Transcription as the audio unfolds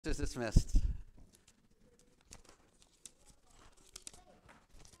Is dismissed.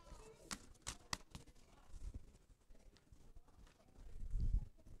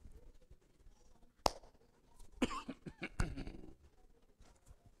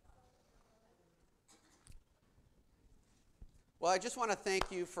 Well, I just want to thank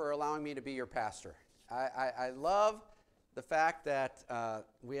you for allowing me to be your pastor. I love the fact that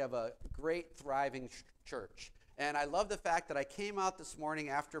we have a great, thriving church. And I love the fact that I came out this morning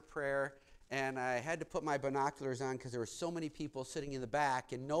after prayer and I had to put my binoculars on because there were so many people sitting in the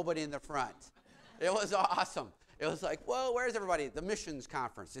back and nobody in the front. It was awesome. It was like, whoa, where's everybody? The missions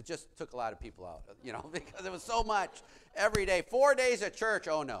conference. It just took a lot of people out, because it was so much every day. 4 days at church,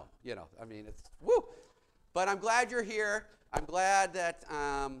 oh no, it's woo. But I'm glad you're here. I'm glad that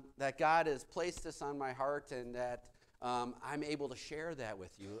that God has placed this on my heart and that I'm able to share that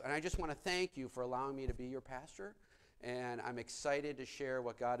with you. And I just want to thank you for allowing me to be your pastor. And I'm excited to share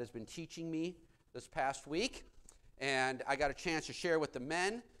what God has been teaching me this past week. And I got a chance to share with the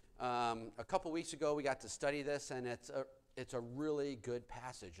men. A couple weeks ago, we got to study this, and it's a really good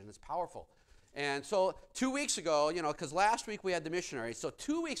passage, and it's powerful. And so 2 weeks ago, because last week we had the missionaries. So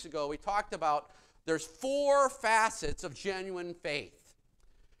 2 weeks ago, we talked about there's 4 facets of genuine faith.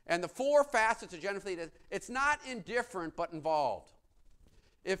 And the 4 facets of genuine faith, it's not indifferent but involved.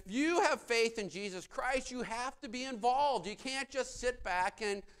 If you have faith in Jesus Christ, you have to be involved. You can't just sit back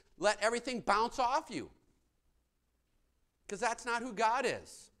and let everything bounce off you. Because that's not who God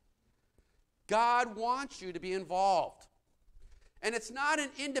is. God wants you to be involved. And it's not an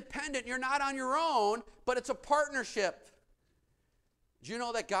independent, you're not on your own, but it's a partnership. Do you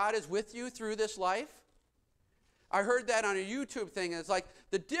know that God is with you through this life? I heard that on a YouTube thing. It's like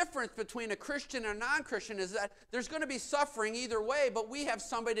the difference between a Christian and a non-Christian is that there's going to be suffering either way, but we have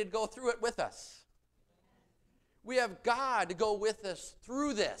somebody to go through it with us. We have God to go with us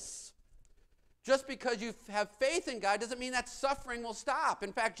through this. Just because you have faith in God doesn't mean that suffering will stop.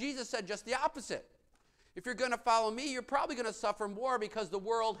 In fact, Jesus said just the opposite. If you're going to follow me, you're probably going to suffer more because the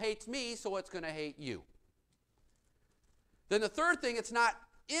world hates me, so it's going to hate you. Then the third thing, it's not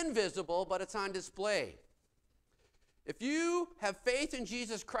invisible, but it's on display. If you have faith in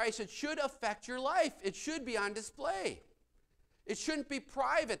Jesus Christ, it should affect your life. It should be on display. It shouldn't be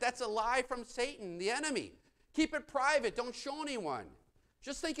private. That's a lie from Satan, the enemy. Keep it private. Don't show anyone.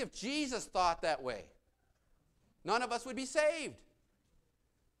 Just think if Jesus thought that way. None of us would be saved.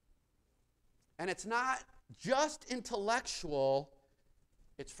 And it's not just intellectual,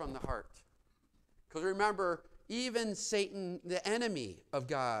 it's from the heart. Because remember, even Satan, the enemy of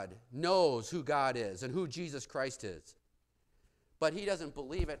God, knows who God is and who Jesus Christ is. But he doesn't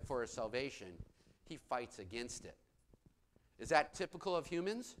believe it for his salvation. He fights against it. Is that typical of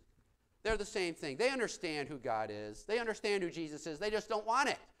humans? They're the same thing. They understand who God is. They understand who Jesus is. They just don't want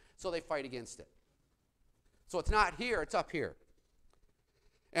it. So they fight against it. So it's not here, it's up here.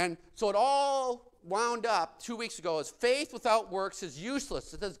 And so it all wound up 2 weeks ago as faith without works is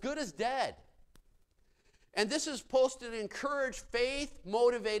useless. It's as good as dead. And this is supposed to encourage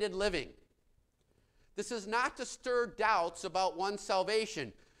faith-motivated living. This is not to stir doubts about one's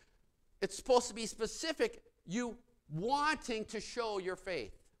salvation. It's supposed to be specific, you wanting to show your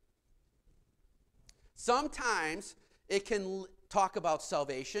faith. Sometimes it can talk about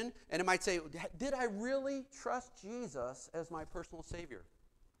salvation, and it might say, did I really trust Jesus as my personal Savior?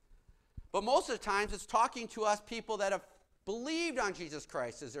 But most of the times it's talking to us people that have believed on Jesus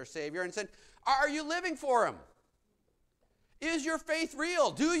Christ as their Savior and said, are you living for Him? Is your faith real?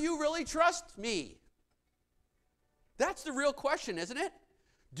 Do you really trust me? That's the real question, isn't it?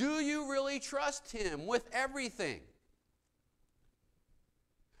 Do you really trust Him with everything?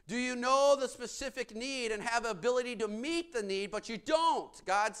 Do you know the specific need and have the ability to meet the need, but you don't?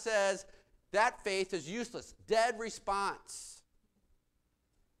 God says that faith is useless. Dead response.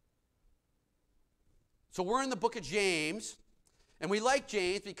 So we're in the book of James. And we like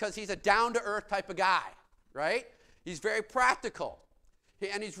James because he's a down-to-earth type of guy, right? He's very practical.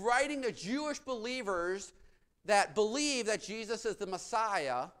 And he's writing to Jewish believers that believe that Jesus is the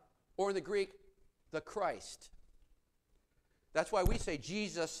Messiah, or in the Greek, the Christ. That's why we say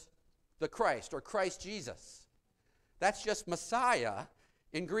Jesus the Christ, or Christ Jesus. That's just Messiah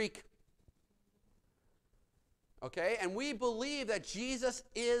in Greek. Okay? And we believe that Jesus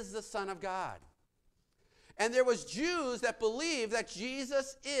is the Son of God. And there was Jews that believed that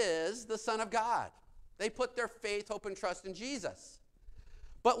Jesus is the Son of God. They put their faith, hope, and trust in Jesus.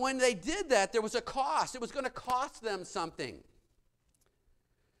 But when they did that, there was a cost. It was going to cost them something.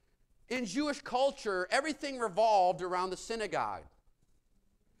 In Jewish culture, everything revolved around the synagogue.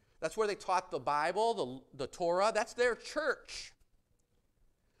 That's where they taught the Bible, the Torah. That's their church.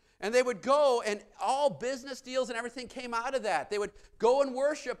 And they would go, and all business deals and everything came out of that. They would go and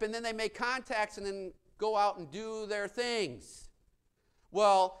worship, and then they make contacts and then go out and do their things.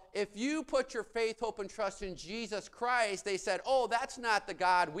 Well, if you put your faith, hope, and trust in Jesus Christ, they said, oh, that's not the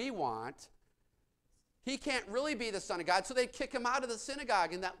God we want. He can't really be the Son of God. So they'd kick him out of the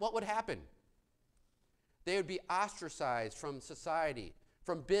synagogue, and what would happen? They would be ostracized from society,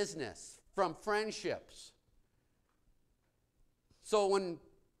 from business, from friendships. So when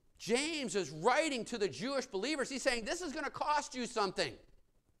James is writing to the Jewish believers, he's saying, this is going to cost you something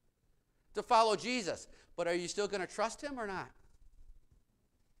to follow Jesus. But are you still going to trust him or not?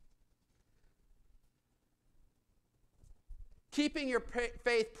 Keeping your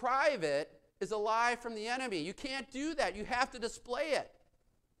faith private is a lie from the enemy. You can't do that. You have to display it.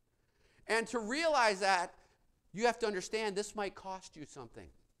 And to realize that, you have to understand this might cost you something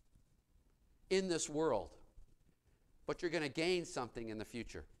in this world. But you're going to gain something in the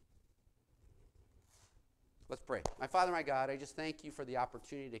future. Let's pray. My Father, my God, I just thank you for the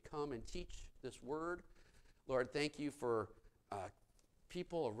opportunity to come and teach this word. Lord, thank you for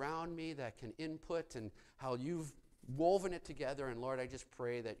people around me that can input and how you've woven it together. And Lord, I just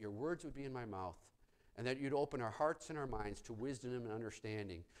pray that your words would be in my mouth and that you'd open our hearts and our minds to wisdom and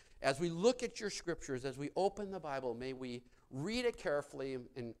understanding. As we look at your scriptures, as we open the Bible, may we read it carefully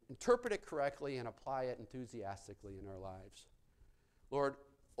and interpret it correctly and apply it enthusiastically in our lives. Lord,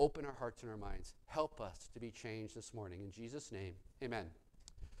 open our hearts and our minds. Help us to be changed this morning. In Jesus' name, amen.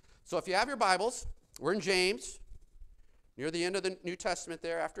 So if you have your Bibles, we're in James, near the end of the New Testament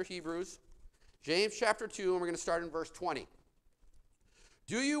there after Hebrews. James chapter 2, and we're going to start in verse 20.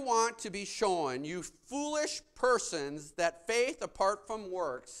 Do you want to be shown, you foolish persons, that faith apart from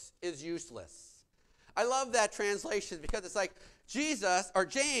works is useless? I love that translation because it's like Jesus, or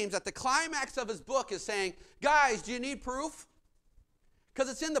James, at the climax of his book is saying, guys, do you need proof? Because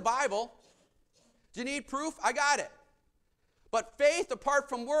it's in the Bible. Do you need proof? I got it. But faith apart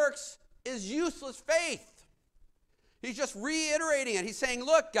from works is useless faith. He's just reiterating it. He's saying,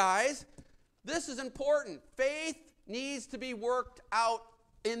 look, guys, this is important. Faith needs to be worked out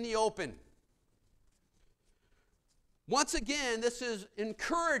in the open. Once again, this is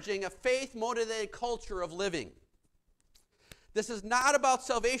encouraging a faith-motivated culture of living. This is not about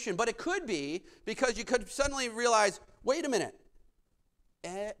salvation, but it could be, because you could suddenly realize, wait a minute,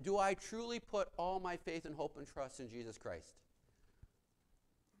 do I truly put all my faith and hope and trust in Jesus Christ?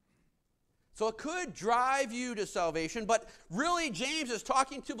 So it could drive you to salvation, but really James is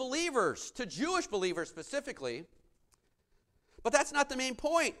talking to believers, to Jewish believers specifically. But that's not the main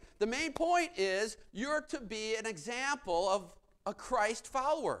point. The main point is you're to be an example of a Christ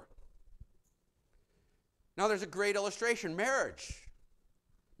follower. Now there's a great illustration, marriage.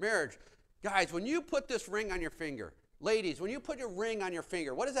 Marriage. Guys, when you put this ring on your finger, ladies, when you put your ring on your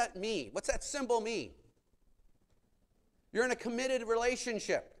finger, what does that mean? What's that symbol mean? You're in a committed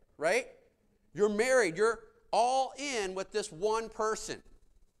relationship, right? You're married. You're all in with this one person.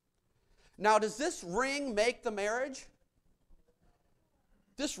 Now, does this ring make the marriage?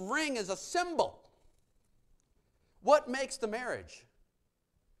 This ring is a symbol. What makes the marriage?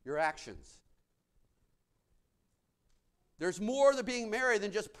 Your actions. There's more to being married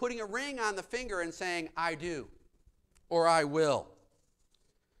than just putting a ring on the finger and saying, I do, or I will.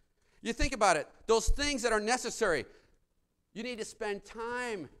 You think about it, those things that are necessary. You need to spend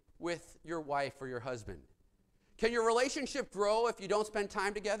time with your wife or your husband. Can your relationship grow if you don't spend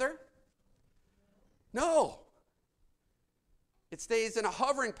time together? No. It stays in a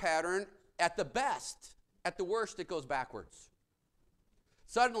hovering pattern at the best. At the worst, it goes backwards.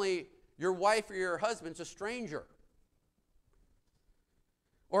 Suddenly, your wife or your husband's a stranger.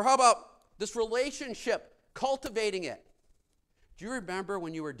 Or how about this relationship, cultivating it? Do you remember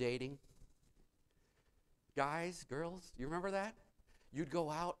when you were dating? Guys, girls, you remember that? You'd go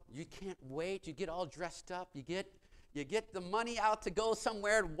out, you can't wait, you get all dressed up, you get the money out to go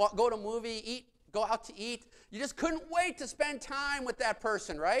somewhere, go to a movie, eat, go out to eat. You just couldn't wait to spend time with that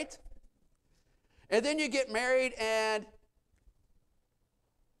person, right? And then you get married and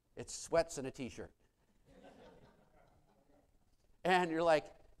it's sweats and a t-shirt. And you're like,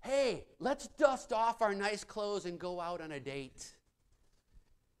 hey, let's dust off our nice clothes and go out on a date.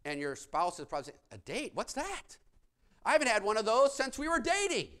 And your spouse is probably saying, a date? What's that? I haven't had one of those since we were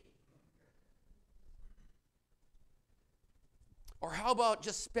dating. Or how about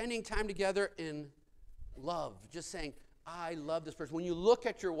just spending time together in love? Just saying, I love this person. When you look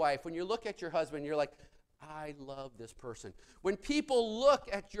at your wife, when you look at your husband, you're like, I love this person. When people look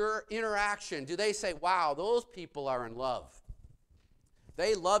at your interaction, do they say, wow, those people are in love?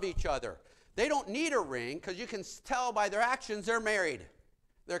 They love each other. They don't need a ring because you can tell by their actions they're married.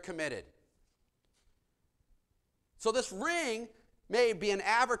 They're committed. So this ring may be an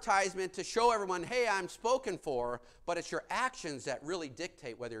advertisement to show everyone, hey, I'm spoken for, but it's your actions that really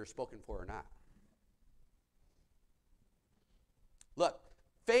dictate whether you're spoken for or not. Look,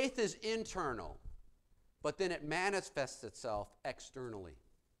 faith is internal, but then it manifests itself externally.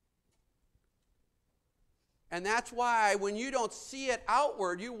 And that's why when you don't see it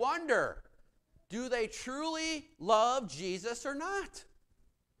outward, you wonder, do they truly love Jesus or not?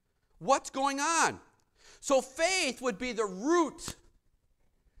 What's going on? So faith would be the root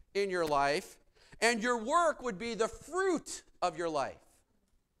in your life, and your work would be the fruit of your life.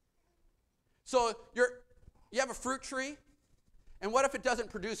 So you have a fruit tree, and what if it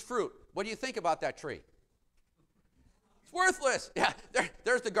doesn't produce fruit? What do you think about that tree? It's worthless. Yeah,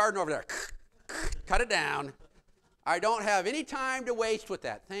 there's the garden over there. Cut it down. I don't have any time to waste with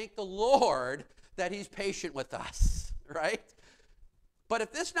that. Thank the Lord that he's patient with us, right? But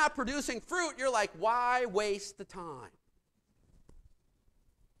if this is not producing fruit, you're like, why waste the time?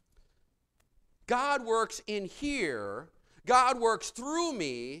 God works in here. God works through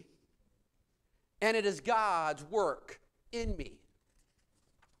me. And it is God's work in me.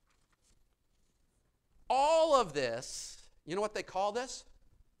 All of this, you know what they call this?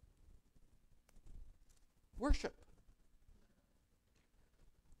 Worship.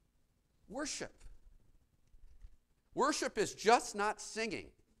 Worship. Worship is just not singing.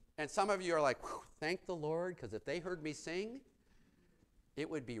 And some of you are like, thank the Lord, because if they heard me sing, it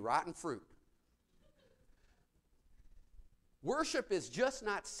would be rotten fruit. Worship is just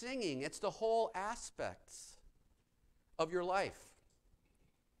not singing. It's the whole aspects of your life.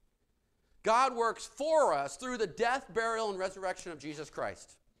 God works for us through the death, burial, and resurrection of Jesus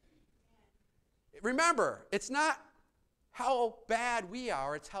Christ. Remember, it's not how bad we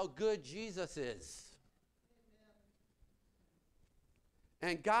are, it's how good Jesus is.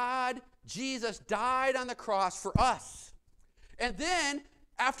 And God, Jesus, died on the cross for us. And then,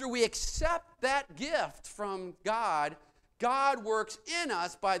 after we accept that gift from God, God works in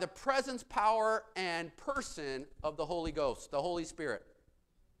us by the presence, power, and person of the Holy Ghost, the Holy Spirit.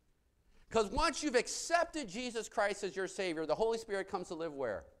 Because once you've accepted Jesus Christ as your Savior, the Holy Spirit comes to live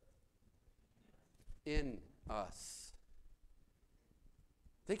where? In us.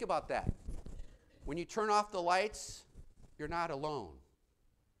 Think about that. When you turn off the lights, you're not alone.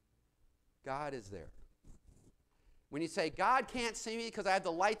 God is there. When you say, God can't see me because I have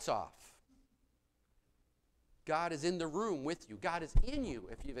the lights off, God is in the room with you. God is in you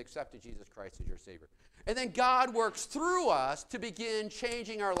if you've accepted Jesus Christ as your Savior. And then God works through us to begin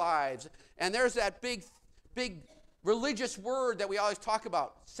changing our lives. And there's that big religious word that we always talk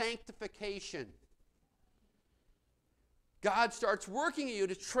about, sanctification. God starts working in you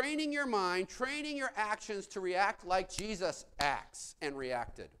to training your mind, training your actions to react like Jesus acts and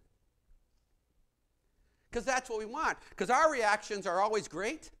reacted. Because that's what we want. Because our reactions are always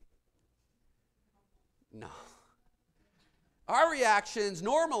great? No. Our reactions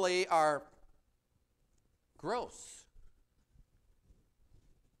normally are gross.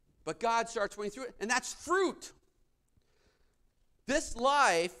 But God starts working through it, and that's fruit. This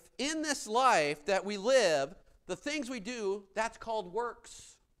life, in this life that we live, the things we do, that's called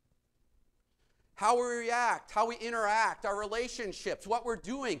works. How we react, how we interact, our relationships, what we're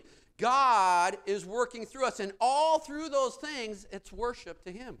doing. God is working through us, and all through those things, it's worship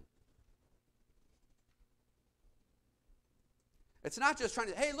to him. It's not just trying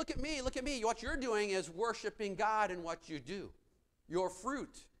to, hey, look at me, look at me. What you're doing is worshiping God in what you do. Your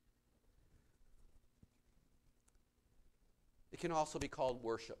fruit. It can also be called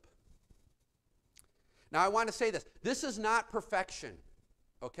worship. Now, I want to say this. This is not perfection,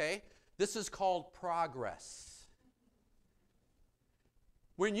 okay? This is called progress.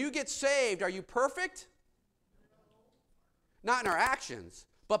 When you get saved, are you perfect? Not in our actions,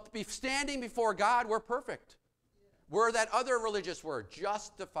 but standing before God, we're perfect. We're that other religious word,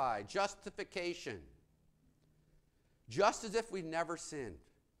 justified, justification. Just as if we've never sinned.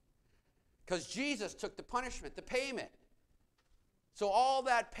 Because Jesus took the punishment, the payment. So all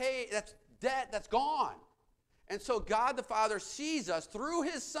that that's debt, that's gone. And so God the Father sees us through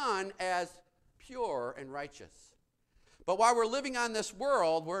his Son as pure and righteous. But while we're living on this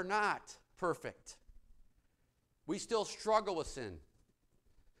world, we're not perfect. We still struggle with sin.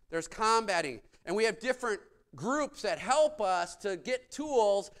 There's combating. And we have different groups that help us to get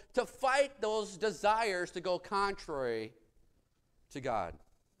tools to fight those desires to go contrary to God.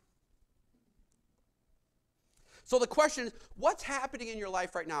 So the question is, what's happening in your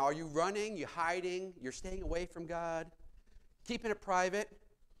life right now? Are you running? You hiding? You're staying away from God? Keeping it private?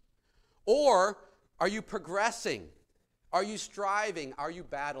 Or are you progressing? Are you striving? Are you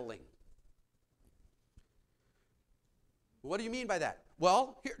battling? What do you mean by that?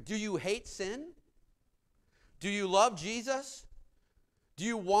 Well, here, do you hate sin? Do you love Jesus? Do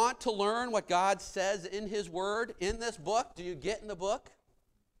you want to learn what God says in His Word, in this book? Do you get in the book?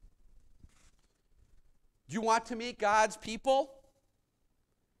 Do you want to meet God's people?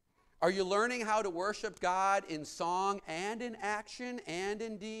 Are you learning how to worship God in song and in action and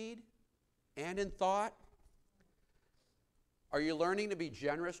in deed and in thought? Are you learning to be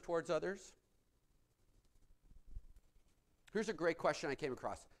generous towards others? Here's a great question I came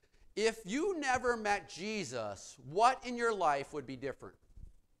across. If you never met Jesus, what in your life would be different?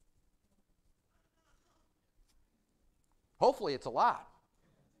 Hopefully it's a lot.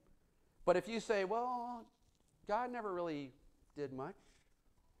 But if you say, well, God never really did much,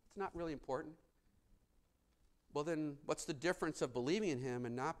 it's not really important, well then what's the difference of believing in Him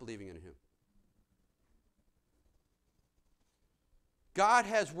and not believing in Him? God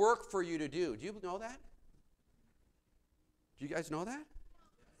has work for you to do. Do you know that? Do you guys know that?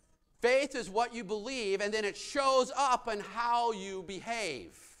 Faith is what you believe, and then it shows up in how you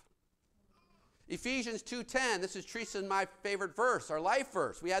behave. Ephesians 2:10, this is Teresa and my favorite verse, our life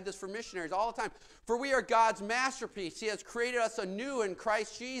verse. We had this for missionaries all the time. For we are God's masterpiece. He has created us anew in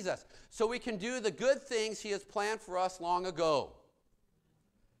Christ Jesus, so we can do the good things He has planned for us long ago.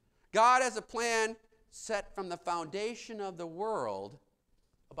 God has a plan set from the foundation of the world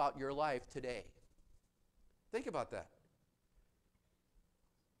about your life today. Think about that.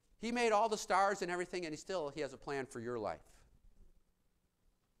 He made all the stars and everything, and He has a plan for your life.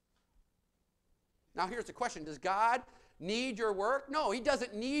 Now here's the question. Does God need your work? No, He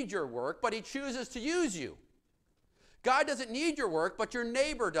doesn't need your work, but He chooses to use you. God doesn't need your work, but your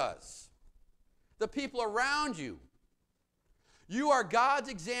neighbor does. The people around you. You are God's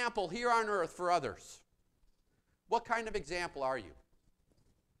example here on earth for others. What kind of example are you?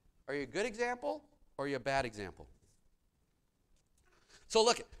 Are you a good example or are you a bad example? So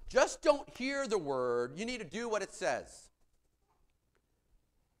look, just don't hear the word. You need to do what it says.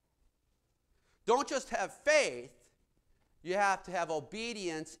 Don't just have faith. You have to have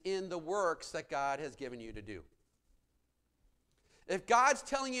obedience in the works that God has given you to do. If God's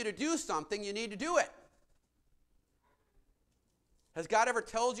telling you to do something, you need to do it. Has God ever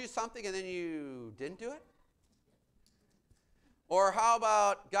told you something and then you didn't do it? Or how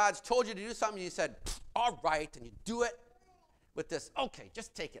about God's told you to do something and you said, all right, and you do it with this, okay,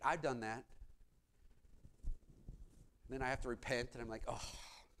 just take it. I've done that. And then I have to repent and I'm like, oh.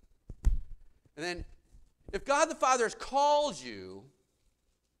 And then if God the Father has called you,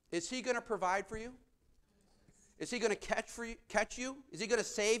 is He going to provide for you? Is He going to catch you? Is He going to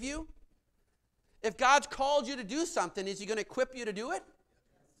save you? If God's called you to do something, is He going to equip you to do it?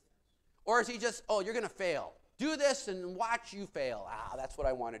 Or is He just, oh, you're going to fail. Do this and watch you fail. Ah, that's what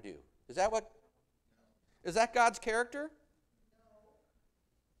I want to do. Is that God's character?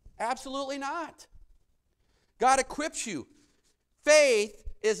 No. Absolutely not. God equips you. Faith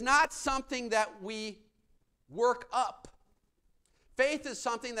is not something that we work up. Faith is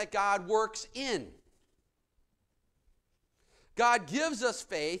something that God works in. God gives us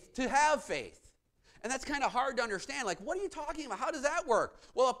faith to have faith. And that's kind of hard to understand. Like, what are you talking about? How does that work?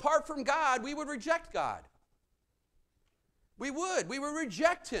 Well, apart from God, we would reject God. We would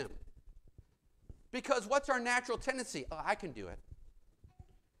reject Him. Because what's our natural tendency? Oh, I can do it.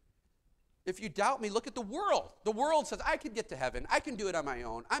 If you doubt me, look at the world. The world says, I can get to heaven. I can do it on my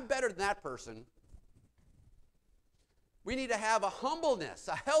own. I'm better than that person. We need to have a humbleness,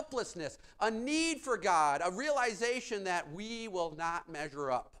 a helplessness, a need for God, a realization that we will not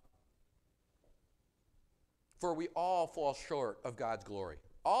measure up. For we all fall short of God's glory.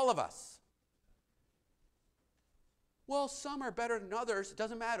 All of us. Well, some are better than others. It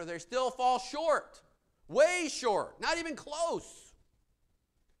doesn't matter. They still fall short. Way short. Not even close.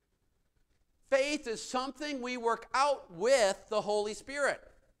 Faith is something we work out with the Holy Spirit.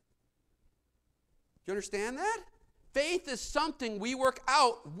 Do you understand that? Faith is something we work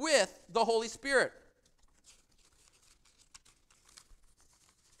out with the Holy Spirit.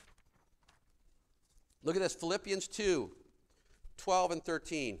 Look at this, Philippians 2, 12 and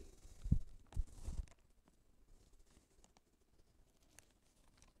 13.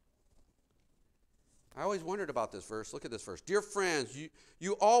 I always wondered about this verse. Look at this verse. Dear friends,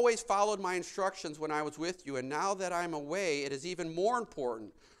 you always followed my instructions when I was with you, and now that I'm away, it is even more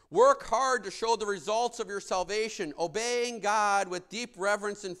important. Work hard to show the results of your salvation, obeying God with deep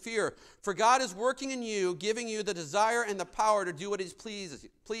reverence and fear. For God is working in you, giving you the desire and the power to do what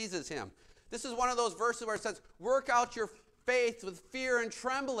pleases Him. This is one of those verses where it says, work out your faith with fear and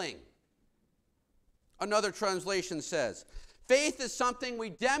trembling. Another translation says, faith is something we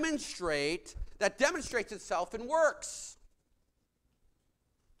demonstrate that demonstrates itself in works.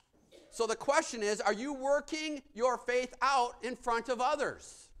 So the question is, are you working your faith out in front of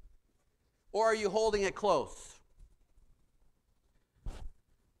others? Or are you holding it close?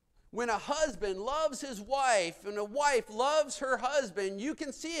 When a husband loves his wife and a wife loves her husband, you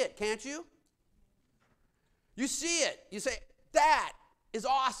can see it, can't you? You see it. You say, that is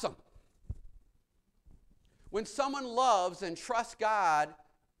awesome. When someone loves and trusts God,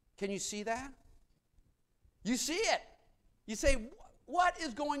 can you see that? You see it. You say, what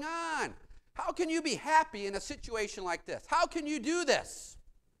is going on? How can you be happy in a situation like this? How can you do this?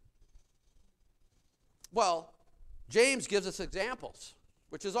 Well, James gives us examples,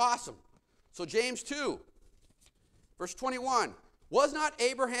 which is awesome. So James 2, verse 21. Was not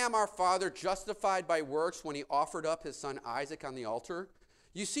Abraham our father justified by works when he offered up his son Isaac on the altar?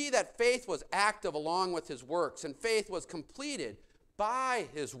 You see that faith was active along with his works, and faith was completed by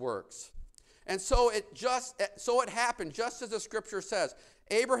his works. And so it happened, just as the scripture says.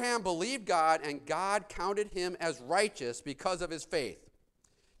 Abraham believed God, and God counted him as righteous because of his faith.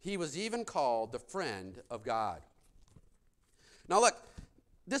 He was even called the friend of God. Now look,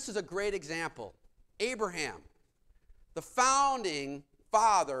 this is a great example. Abraham, the founding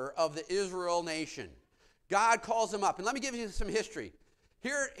father of the Israel nation. God calls him up. And let me give you some history.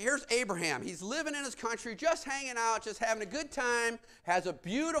 Here's Abraham. He's living in his country, just hanging out, just having a good time, has a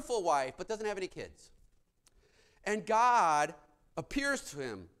beautiful wife, but doesn't have any kids. And God appears to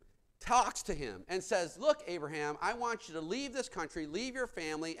him, talks to him, and says, look, Abraham, I want you to leave this country, leave your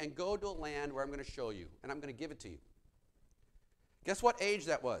family, and go to a land where I'm going to show you, and I'm going to give it to you. Guess what age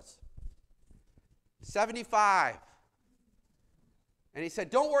that was? 75. And he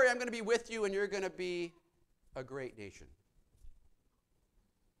said, don't worry, I'm going to be with you, and you're going to be a great nation.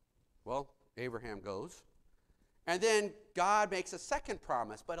 Well, Abraham goes. And then God makes a second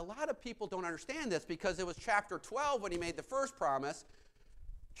promise. But a lot of people don't understand this because it was chapter 12 when he made the first promise.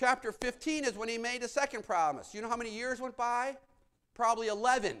 Chapter 15 is when he made the second promise. You know how many years went by? Probably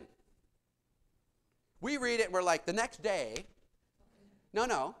 11. We read it and we're like, the next day.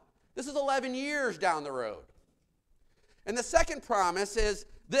 No. This is 11 years down the road. And the second promise is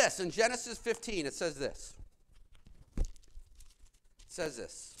this. In Genesis 15, it says this. It says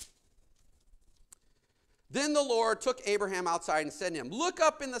this. Then the Lord took Abraham outside and said to him, look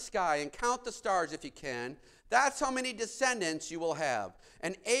up in the sky and count the stars if you can. That's how many descendants you will have.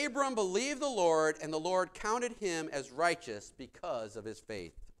 And Abram believed the Lord, and the Lord counted him as righteous because of his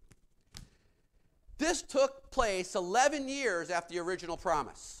faith. This took place 11 years after the original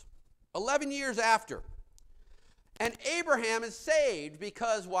promise. 11 years after. And Abraham is saved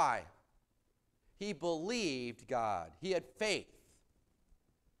because why? He believed God. He had faith.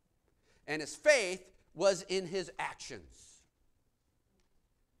 And his faith was in his actions.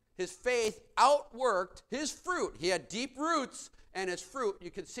 His faith outworked his fruit. He had deep roots, and his fruit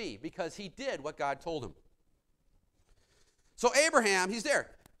you could see because he did what God told him. So Abraham, he's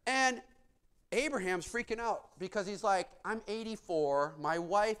there. And Abraham's freaking out because he's like, I'm 84. My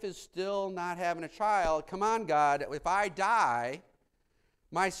wife is still not having a child. Come on, God. If I die,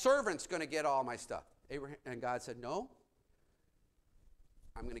 my servant's going to get all my stuff. And God said, no,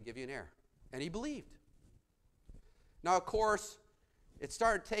 I'm going to give you an heir. And he believed. Now, of course, it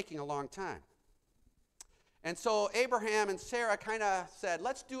started taking a long time. And so Abraham and Sarah kind of said,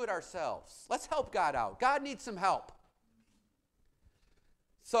 let's do it ourselves. Let's help God out. God needs some help.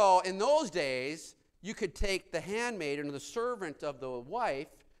 So in those days, you could take the handmaiden or the servant of the wife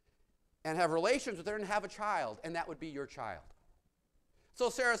and have relations with her and have a child, and that would be your child. So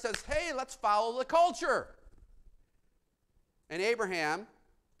Sarah says, hey, let's follow the culture. And Abraham,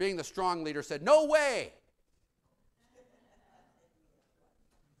 being the strong leader, said, no way.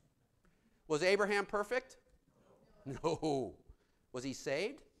 Was Abraham perfect? No. Was he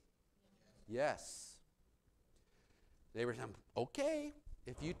saved? Yes. Abraham, okay,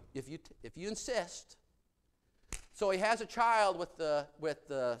 if you insist. So he has a child with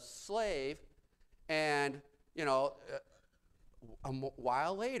the slave, and a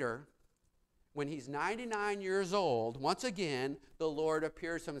while later, when he's 99 years old, once again the Lord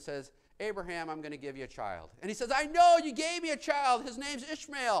appears to him and says, Abraham, I'm going to give you a child. And he says, I know you gave me a child. His name's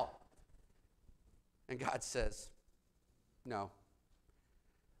Ishmael. And God says, no,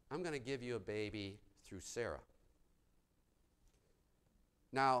 I'm going to give you a baby through Sarah.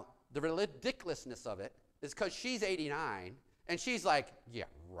 Now, the ridiculousness of it is because she's 89, and she's like, yeah,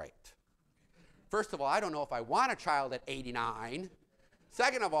 right. First of all, I don't know if I want a child at 89.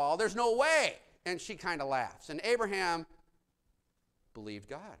 Second of all, there's no way. And she kind of laughs. And Abraham believed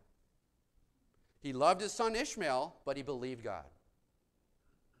God. He loved his son Ishmael, but he believed God.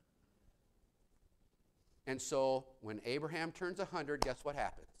 And so when Abraham turns 100, guess what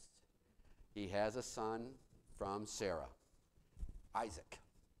happens? He has a son from Sarah, Isaac.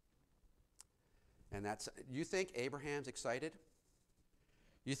 And that's, you think Abraham's excited?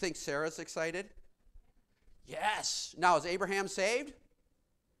 You think Sarah's excited? Yes. Now, is Abraham saved?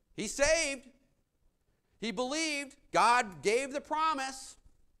 He's saved. He believed. God gave the promise.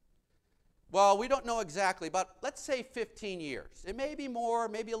 Well, we don't know exactly, but let's say 15 years. It may be more,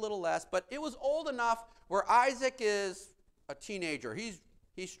 maybe a little less, but it was old enough where Isaac is a teenager. He's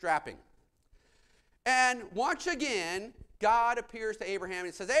strapping. And once again, God appears to Abraham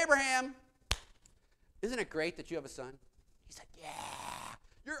and says, Abraham, isn't it great that you have a son? He said, yeah,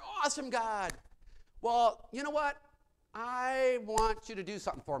 you're awesome, God. Well, you know what? I want you to do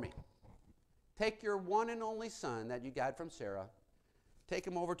something for me. Take your one and only son that you got from Sarah, take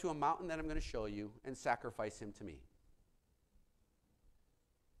him over to a mountain that I'm going to show you, and sacrifice him to me.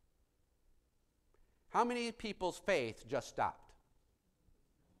 How many people's faith just stopped?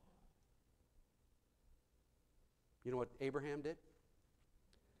 You know what Abraham did?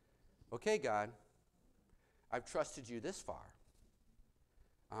 Okay, God, I've trusted you this far.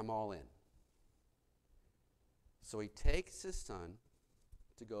 I'm all in. So he takes his son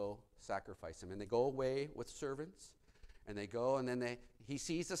to go sacrifice him. And they go away with servants. And they go, and then he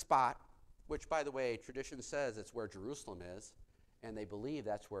sees a spot, which, by the way, tradition says it's where Jerusalem is. And they believe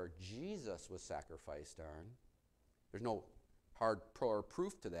that's where Jesus was sacrificed on. There's no hard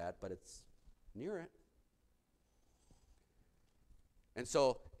proof to that, but it's near it. And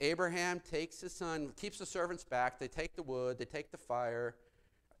so Abraham takes his son, keeps the servants back. They take the wood, they take the fire,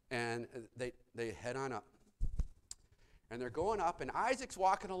 and they head on up. And they're going up, and Isaac's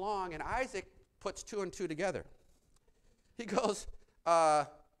walking along, and Isaac puts two and two together. He goes,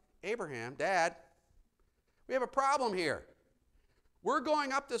 Abraham, Dad, we have a problem here. We're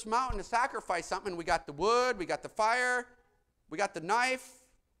going up this mountain to sacrifice something. We got the wood, we got the fire, we got the knife.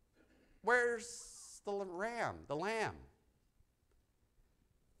 Where's the ram, the lamb?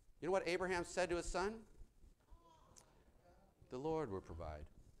 You know what Abraham said to his son? The Lord will provide.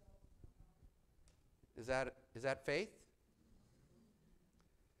 Is that faith?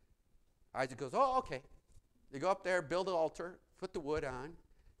 Isaac goes, oh, okay. They go up there, build an altar, put the wood on,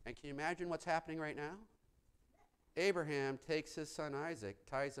 and can you imagine what's happening right now? Abraham takes his son Isaac,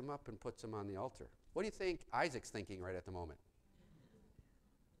 ties him up, and puts him on the altar. What do you think Isaac's thinking right at the moment?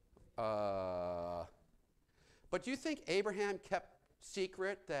 But do you think Abraham kept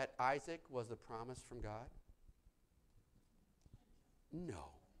secret that Isaac was the promise from God? No.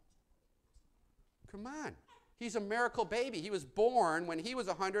 Come on. He's a miracle baby. He was born when he was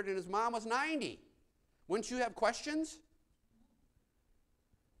 100 and his mom was 90. Wouldn't you have questions?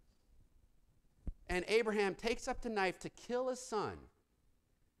 And Abraham takes up the knife to kill his son.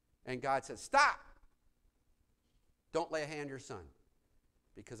 And God says, stop. Don't lay a hand on your son.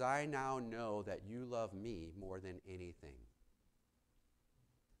 Because I now know that you love me more than anything.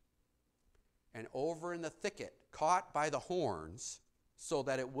 And over in the thicket, caught by the horns so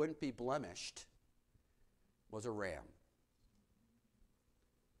that it wouldn't be blemished, was a ram.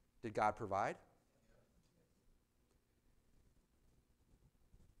 Did God provide?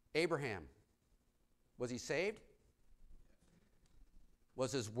 Abraham, was he saved?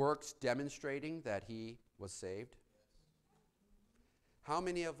 Was his works demonstrating that he was saved? How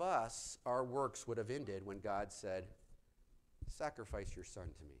many of us, our works would have ended when God said, sacrifice your son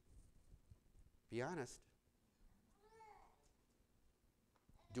to me? Be honest.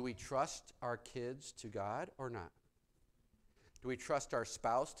 Do we trust our kids to God or not? Do we trust our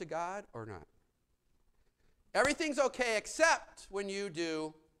spouse to God or not? Everything's okay except when you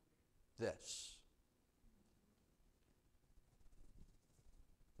do this.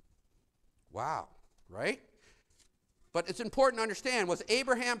 Wow, right? But it's important to understand, was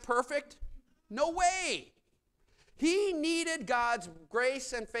Abraham perfect? No way. He needed God's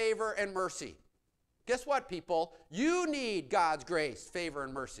grace and favor and mercy. Guess what, people? You need God's grace, favor,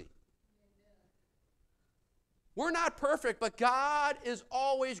 and mercy. We're not perfect, but God is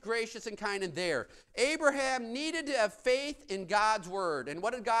always gracious and kind and there. Abraham needed to have faith in God's word. And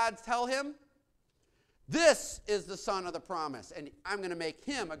what did God tell him? This is the son of the promise, and I'm going to make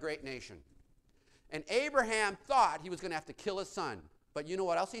him a great nation. And Abraham thought he was going to have to kill his son. But you know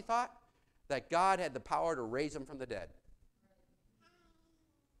what else he thought? That God had the power to raise him from the dead.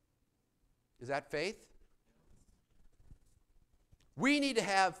 Is that faith? We need to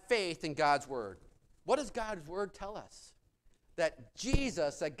have faith in God's word. What does God's word tell us? That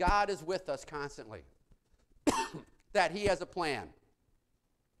Jesus, that God is with us constantly. That he has a plan.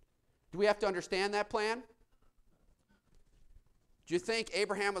 Do we have to understand that plan? Do you think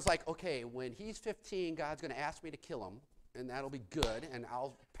Abraham was like, okay, when he's 15, God's going to ask me to kill him, and that'll be good, and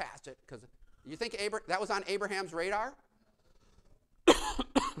I'll pass it? Because you think that was on Abraham's radar?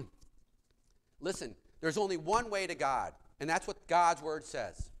 Listen, there's only one way to God, and that's what God's word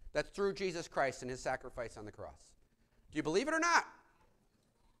says. That's through Jesus Christ and his sacrifice on the cross. Do you believe it or not?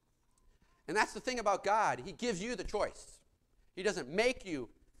 And that's the thing about God. He gives you the choice. He doesn't make you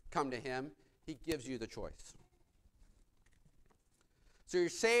come to him. He gives you the choice. So you're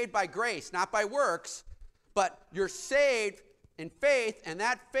saved by grace, not by works, but you're saved in faith, and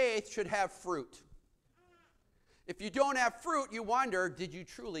that faith should have fruit. If you don't have fruit, you wonder, did you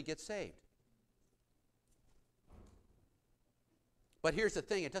truly get saved? But here's the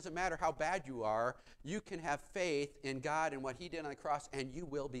thing, it doesn't matter how bad you are, you can have faith in God and what he did on the cross, and you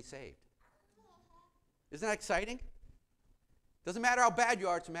will be saved. Isn't that exciting? Doesn't matter how bad you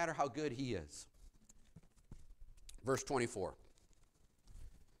are, it's a matter how good he is. Verse 24.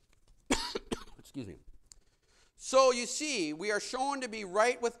 Excuse me. So you see, we are shown to be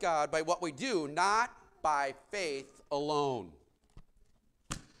right with God by what we do, not by faith alone.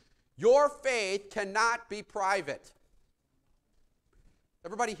 Your faith cannot be private.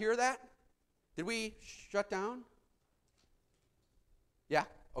 Everybody hear that? Did we shut down? Yeah?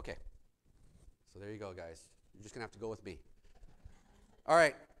 Okay. So there you go, guys. You're just going to have to go with me. All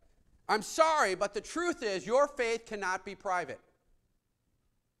right. I'm sorry, but the truth is your faith cannot be private.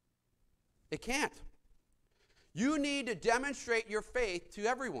 It can't. You need to demonstrate your faith to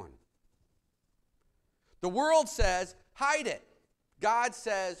everyone. The world says, hide it. God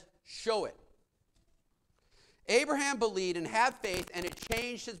says, show it. Abraham believed and had faith, and it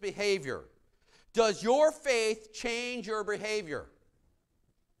changed his behavior. Does your faith change your behavior?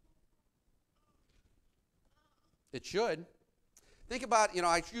 It should. Think about,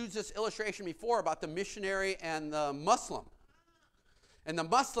 I used this illustration before about the missionary and the Muslim. And the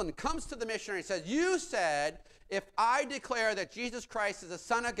Muslim comes to the missionary and says, you said, if I declare that Jesus Christ is the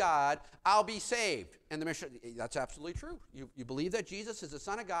Son of God, I'll be saved. And the missionary, that's absolutely true. You believe that Jesus is the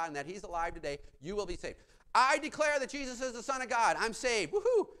Son of God and that he's alive today, you will be saved. I declare that Jesus is the Son of God. I'm saved.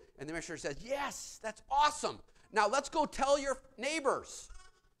 Woohoo! And the missionary says, yes, that's awesome. Now let's go tell your neighbors.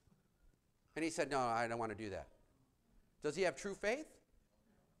 And he said, no, I don't want to do that. Does he have true faith?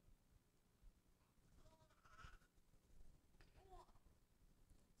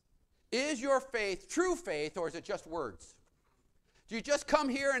 Is your faith true faith, or is it just words? Do you just come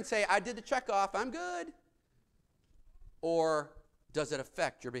here and say, I did the check off, I'm good? Or does it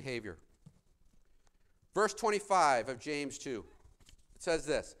affect your behavior? Verse 25 of James 2. It says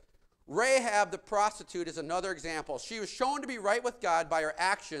this. Rahab the prostitute is another example. She was shown to be right with God by her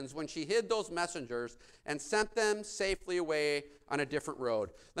actions when she hid those messengers and sent them safely away on a different road.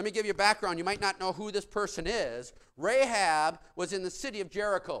 Let me give you a background. You might not know who this person is. Rahab was in the city of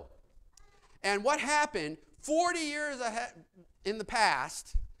Jericho. And what happened 40 years ahead in the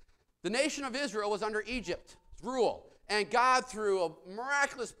past, the nation of Israel was under Egypt's rule. And God, through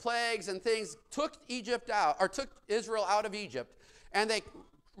miraculous plagues and things, took Israel out of Egypt. And they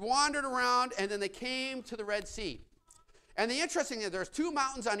wandered around, and then they came to the Red Sea. And the interesting thing is there's two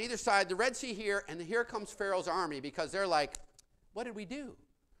mountains on either side, the Red Sea here, and here comes Pharaoh's army, because they're like, what did we do?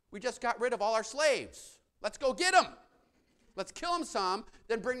 We just got rid of all our slaves. Let's go get them. Let's kill them some,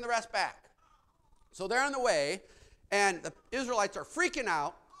 then bring the rest back. So they're on the way, and the Israelites are freaking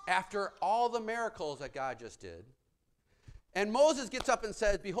out after all the miracles that God just did. And Moses gets up and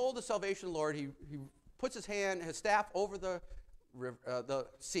says, behold the salvation of the Lord. He puts his staff over the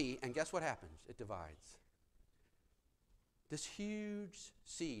sea, and guess what happens? It divides. This huge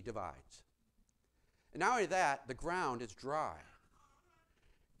sea divides. And not only that, the ground is dry.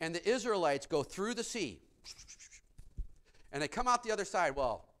 And the Israelites go through the sea. And they come out the other side.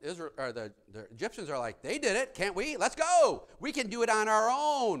 Well, the Egyptians are like, they did it, can't we? Let's go. We can do it on our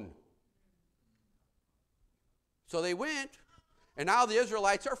own. So they went, and now the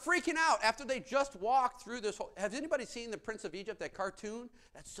Israelites are freaking out after they just walked through this whole. Has anybody seen the Prince of Egypt, that cartoon?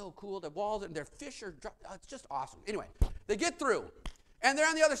 That's so cool. The walls and their fish are, it's just awesome. Anyway, they get through, and they're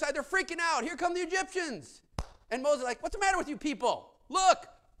on the other side. They're freaking out. Here come the Egyptians. And Moses is like, what's the matter with you people? Look.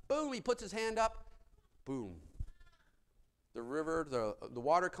 Boom, he puts his hand up. Boom. The river, the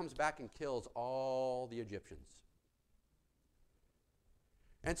water comes back and kills all the Egyptians.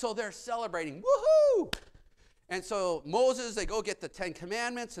 And so they're celebrating. Woohoo! And so Moses, they go get the 10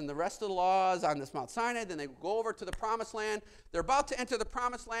 Commandments and the rest of the laws on this Mount Sinai. Then they go over to the Promised Land. They're about to enter the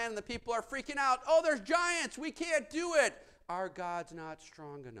Promised Land, and the people are freaking out. Oh, there's giants. We can't do it. Our God's not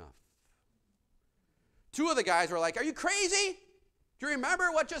strong enough. Two of the guys were like, are you crazy? Do you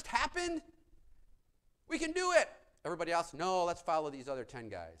remember what just happened? We can do it. Everybody else, no, let's follow these other 10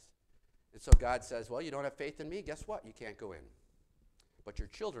 guys. And so God says, well, you don't have faith in me? Guess what? You can't go in. But your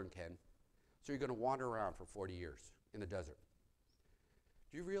children can. So you're going to wander around for 40 years in the desert.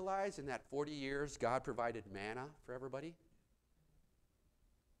 Do you realize in that 40 years, God provided manna for everybody?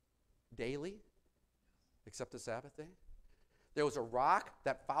 Daily, except the Sabbath day. There was a rock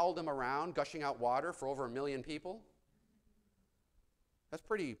that followed them around, gushing out water for over 1 million people. That's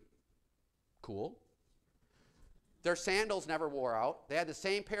pretty cool. Their sandals never wore out. They had the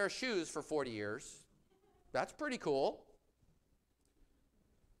same pair of shoes for 40 years. That's pretty cool.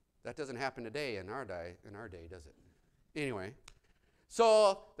 That doesn't happen today in our day, does it? Anyway,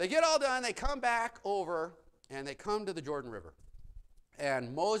 so they get all done. They come back over, and they come to the Jordan River.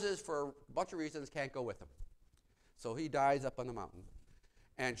 And Moses, for a bunch of reasons, can't go with them. So he dies up on the mountain.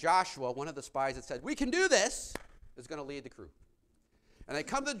 And Joshua, one of the spies that said, we can do this, is going to lead the crew. And they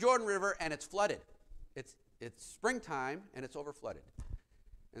come to the Jordan River, and it's flooded. It's springtime, and it's overflooded.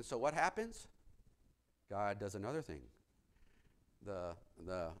 And so what happens? God does another thing. The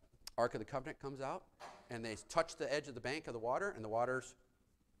Ark of the Covenant comes out, and they touch the edge of the bank of the water, and the waters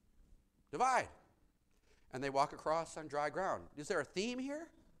divide. And they walk across on dry ground. Is there a theme here?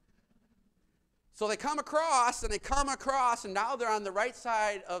 So they come across, and now they're on the right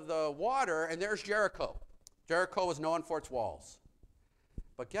side of the water, and there's Jericho. Jericho was known for its walls.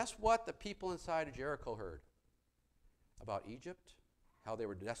 But guess what the people inside of Jericho heard? About Egypt, how they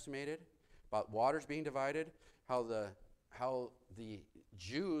were decimated, about waters being divided, how the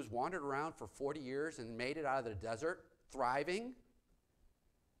Jews wandered around for 40 years and made it out of the desert, thriving.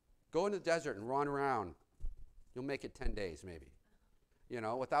 Go into the desert and run around. You'll make it 10 days maybe,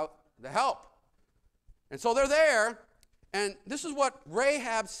 without the help. And so they're there, and this is what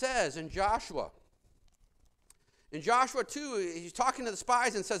Rahab says in Joshua. In Joshua 2, he's talking to the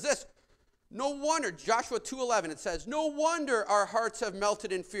spies and says this, no wonder, Joshua 2:11, it says, no wonder our hearts have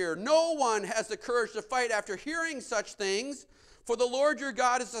melted in fear. No one has the courage to fight after hearing such things, for the Lord your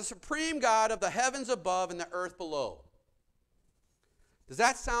God is the supreme God of the heavens above and the earth below. Does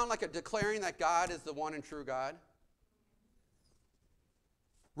that sound like a declaring that God is the one and true God?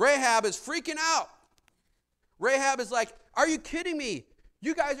 Rahab is freaking out. Rahab is like, are you kidding me?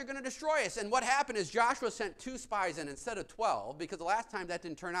 You guys are going to destroy us. And what happened is Joshua sent 2 spies in instead of 12, because the last time that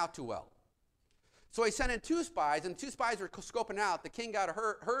didn't turn out too well. So he sent in 2 spies, and 2 spies were scoping out. The king got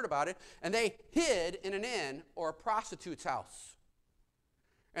heard about it, and they hid in an inn or a prostitute's house.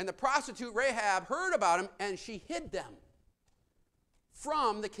 And the prostitute Rahab heard about him, and she hid them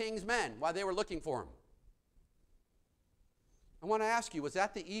from the king's men while they were looking for him. I want to ask you, was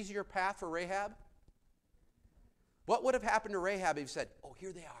that the easier path for Rahab? What would have happened to Rahab if he said, oh,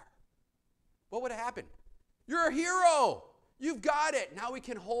 here they are? What would have happened? You're a hero. You've got it. Now we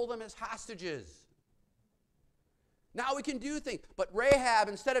can hold them as hostages. Now we can do things. But Rahab,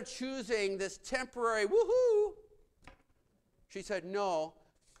 instead of choosing this temporary woohoo, she said, no,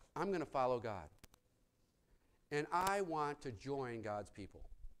 I'm going to follow God. And I want to join God's people.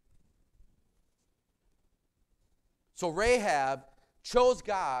 So Rahab chose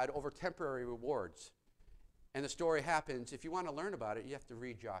God over temporary rewards. And the story happens. If you want to learn about it, you have to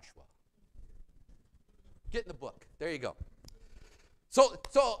read Joshua. Get in the book. There you go.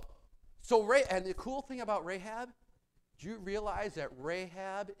 And the cool thing about Rahab, do you realize that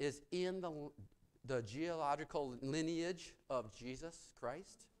Rahab is in the genealogical lineage of Jesus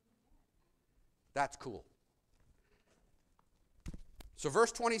Christ? That's cool. So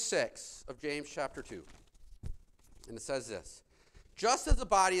verse 26 of James chapter 2. And it says this. Just as the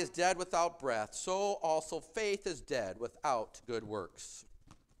body is dead without breath, so also faith is dead without good works.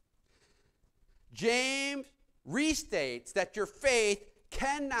 James restates that your faith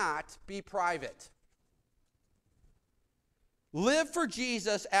cannot be private. Live for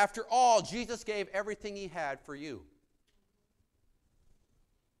Jesus. After all, Jesus gave everything he had for you.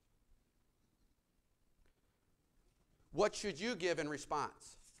 What should you give in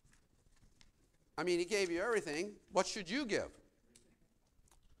response? I mean, he gave you everything. What should you give?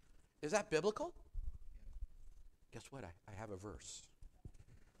 Is that biblical? Guess what? I have a verse.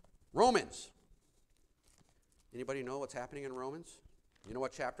 Romans. Anybody know what's happening in Romans? You know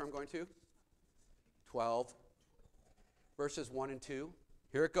what chapter I'm going to? 12. Verses 1 and 2.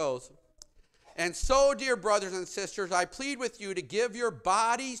 Here it goes. And so, dear brothers and sisters, I plead with you to give your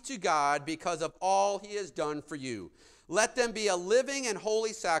bodies to God because of all he has done for you. Let them be a living and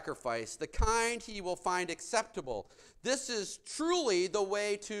holy sacrifice, the kind he will find acceptable. This is truly the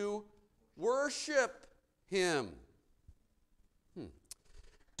way to worship him.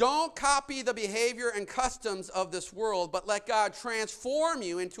 Don't copy the behavior and customs of this world, but let God transform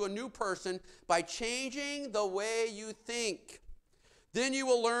you into a new person by changing the way you think. Then you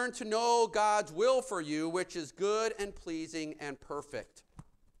will learn to know God's will for you, which is good and pleasing and perfect.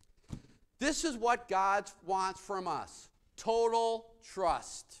 This is what God wants from us. Total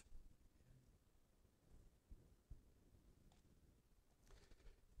trust.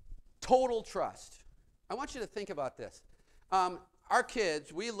 Total trust. I want you to think about this. Our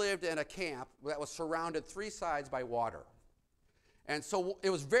kids, we lived in a camp that was surrounded 3 sides by water. And so it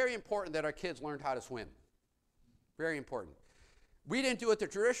was very important that our kids learned how to swim. Very important. We didn't do it the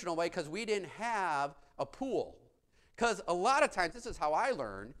traditional way because we didn't have a pool. Because a lot of times, this is how I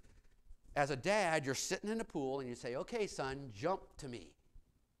learned, as a dad, you're sitting in the pool and you say, okay, son, jump to me.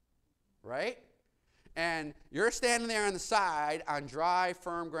 Right? And you're standing there on the side on dry,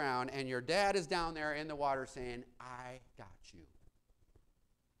 firm ground, and your dad is down there in the water saying, I got you.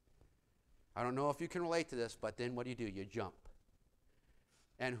 I don't know if you can relate to this, but then what do? You jump.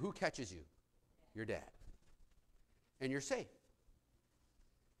 And who catches you? Your dad. And you're safe.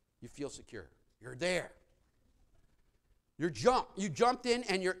 You feel secure. You're there. You jumped in,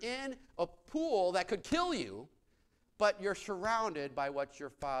 and you're in a pool that could kill you, but you're surrounded by what your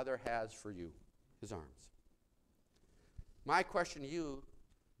Father has for you, his arms. My question to you,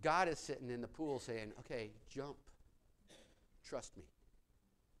 God is sitting in the pool saying, okay, jump. Trust me.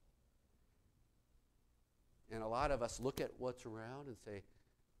 And a lot of us look at what's around and say,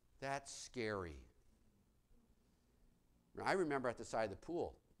 that's scary. Now, I remember at the side of the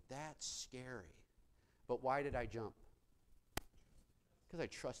pool, that's scary. But why did I jump? Because I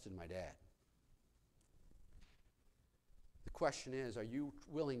trusted my dad. The question is, are you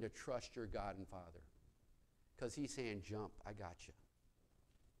willing to trust your God and Father? Because he's saying, jump, I got you.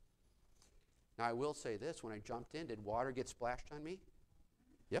 Now, I will say this. When I jumped in, did water get splashed on me?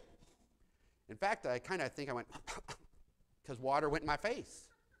 Yep. In fact, I kind of think I went, because water went in my face.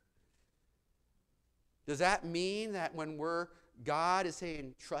 Does that mean that when God is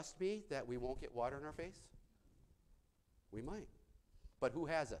saying, trust me, that we won't get water in our face? We might. But who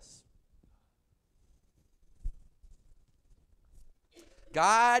has us?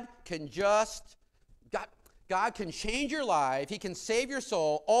 God can change your life. He can save your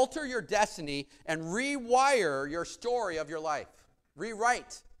soul, alter your destiny, and rewire your story of your life.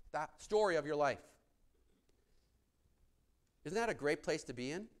 Rewrite that story of your life. Isn't that a great place to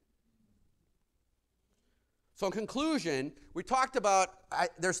be in? So in conclusion, we talked about,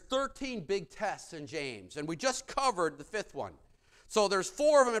 there's 13 big tests in James, and we just covered the 5th one. So there's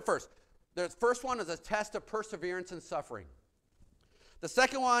 4 of them at first. The first one is a test of perseverance and suffering. The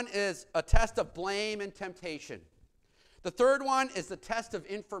second one is a test of blame and temptation. The third one is the test of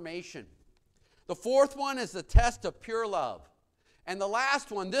information. The fourth one is the test of pure love. And the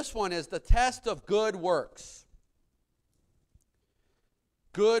last one, this one, is the test of good works.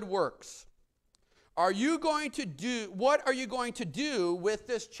 Good works. What are you going to do with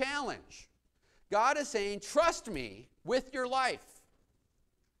this challenge? God is saying, trust me with your life.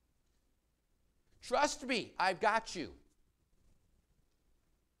 Trust me, I've got you.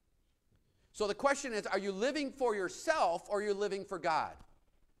 So the question is, are you living for yourself or are you living for God?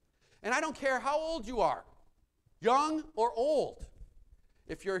 And I don't care how old you are, young or old.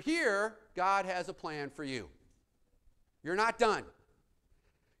 If you're here, God has a plan for you. You're not done.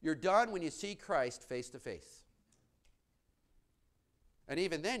 You're done when you see Christ face to face. And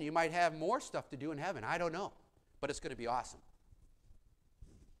even then, you might have more stuff to do in heaven. I don't know. But it's going to be awesome.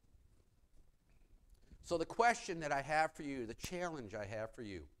 So the question that I have for you, the challenge I have for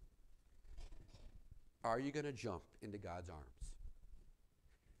you, are you going to jump into God's arms?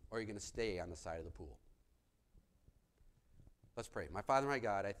 Or are you going to stay on the side of the pool? Let's pray. My Father, my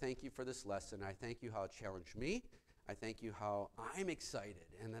God, I thank you for this lesson. I thank you how it challenged me. I thank you how I'm excited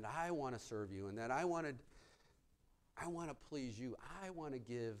and that I want to serve you and that I want to please you. I want to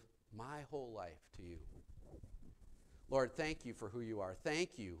give my whole life to you. Lord, thank you for who you are.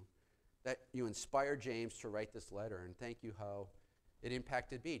 Thank you that you inspired James to write this letter, and thank you how it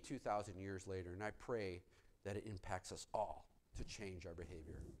impacted me 2,000 years later. And I pray that it impacts us all to change our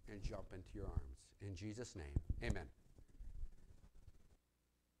behavior and jump into your arms. In Jesus' name, amen.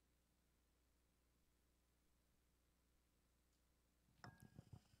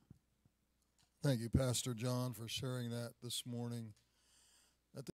 Thank you, Pastor John, for sharing that this morning.